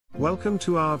Welcome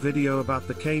to our video about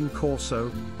the Cane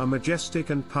Corso, a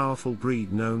majestic and powerful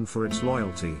breed known for its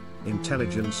loyalty,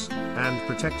 intelligence, and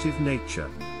protective nature.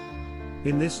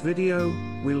 In this video,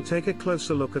 we'll take a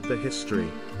closer look at the history,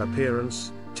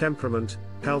 appearance, temperament,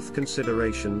 health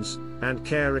considerations, and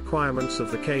care requirements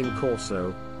of the Cane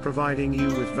Corso, providing you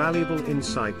with valuable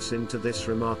insights into this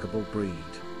remarkable breed.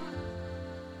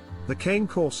 The Cane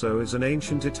Corso is an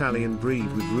ancient Italian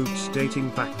breed with roots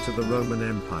dating back to the Roman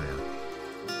Empire.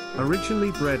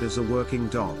 Originally bred as a working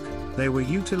dog, they were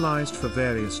utilized for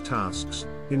various tasks,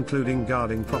 including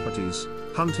guarding properties,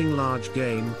 hunting large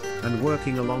game, and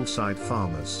working alongside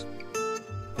farmers.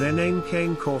 Their name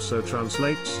Cane Corso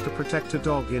translates to protect a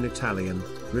dog in Italian,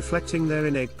 reflecting their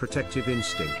innate protective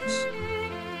instincts.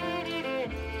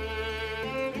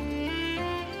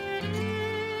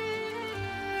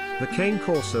 The Cane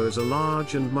Corso is a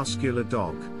large and muscular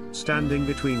dog, standing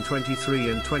between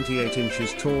 23 and 28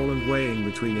 inches tall and weighing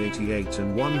between 88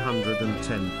 and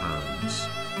 110 pounds.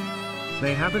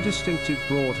 They have a distinctive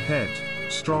broad head,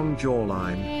 strong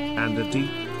jawline, and a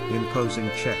deep, imposing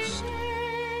chest.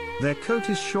 Their coat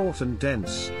is short and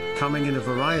dense, coming in a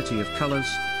variety of colors,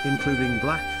 including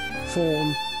black,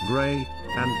 fawn, gray,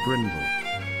 and brindle.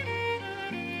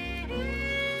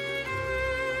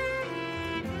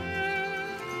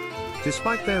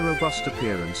 Despite their robust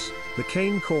appearance, the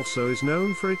Cane Corso is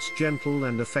known for its gentle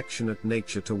and affectionate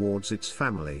nature towards its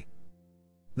family.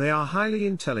 They are highly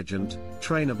intelligent,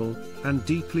 trainable, and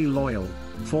deeply loyal,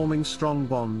 forming strong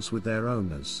bonds with their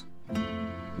owners.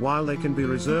 While they can be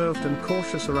reserved and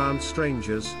cautious around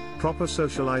strangers, proper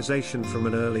socialization from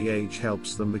an early age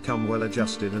helps them become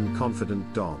well-adjusted and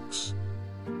confident dogs.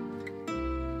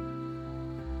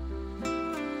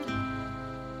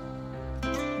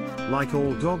 Like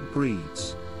all dog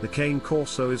breeds, the Cane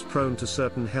Corso is prone to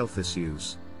certain health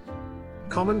issues.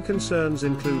 Common concerns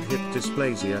include hip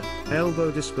dysplasia,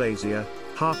 elbow dysplasia,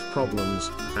 heart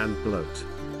problems, and bloat.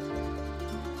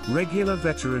 Regular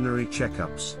veterinary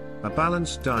checkups, a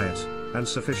balanced diet, and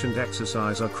sufficient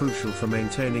exercise are crucial for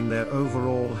maintaining their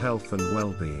overall health and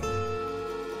well-being.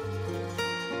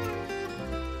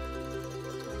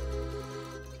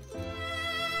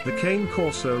 The Cane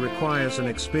Corso requires an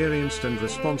experienced and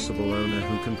responsible owner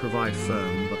who can provide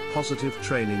firm but positive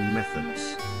training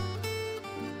methods.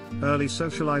 Early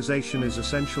socialization is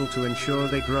essential to ensure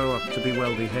they grow up to be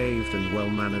well-behaved and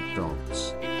well-mannered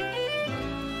dogs.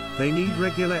 They need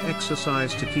regular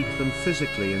exercise to keep them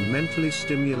physically and mentally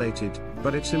stimulated,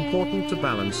 but it's important to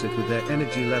balance it with their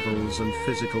energy levels and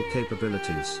physical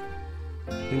capabilities.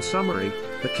 In summary,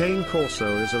 the Cane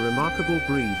Corso is a remarkable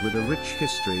breed with a rich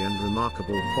history and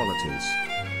remarkable qualities.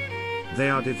 They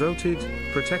are devoted,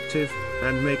 protective,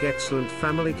 and make excellent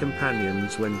family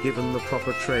companions when given the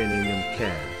proper training and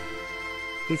care.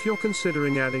 If you're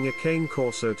considering adding a Cane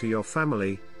Corso to your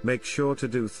family, make sure to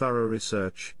do thorough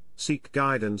research, seek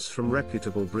guidance from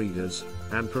reputable breeders,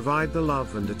 and provide the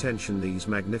love and attention these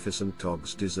magnificent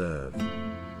dogs deserve.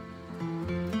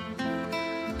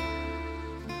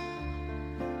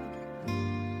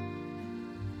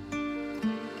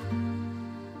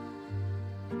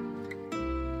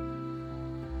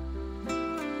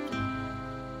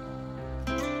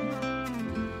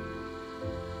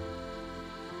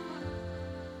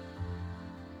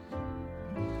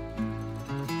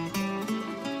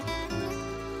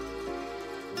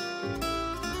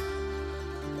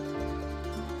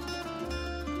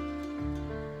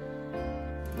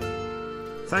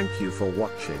 Thank you for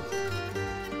watching.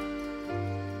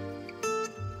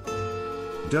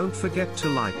 Don't forget to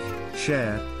like,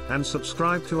 share, and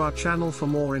subscribe to our channel for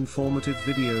more informative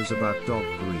videos about dog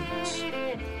breeds.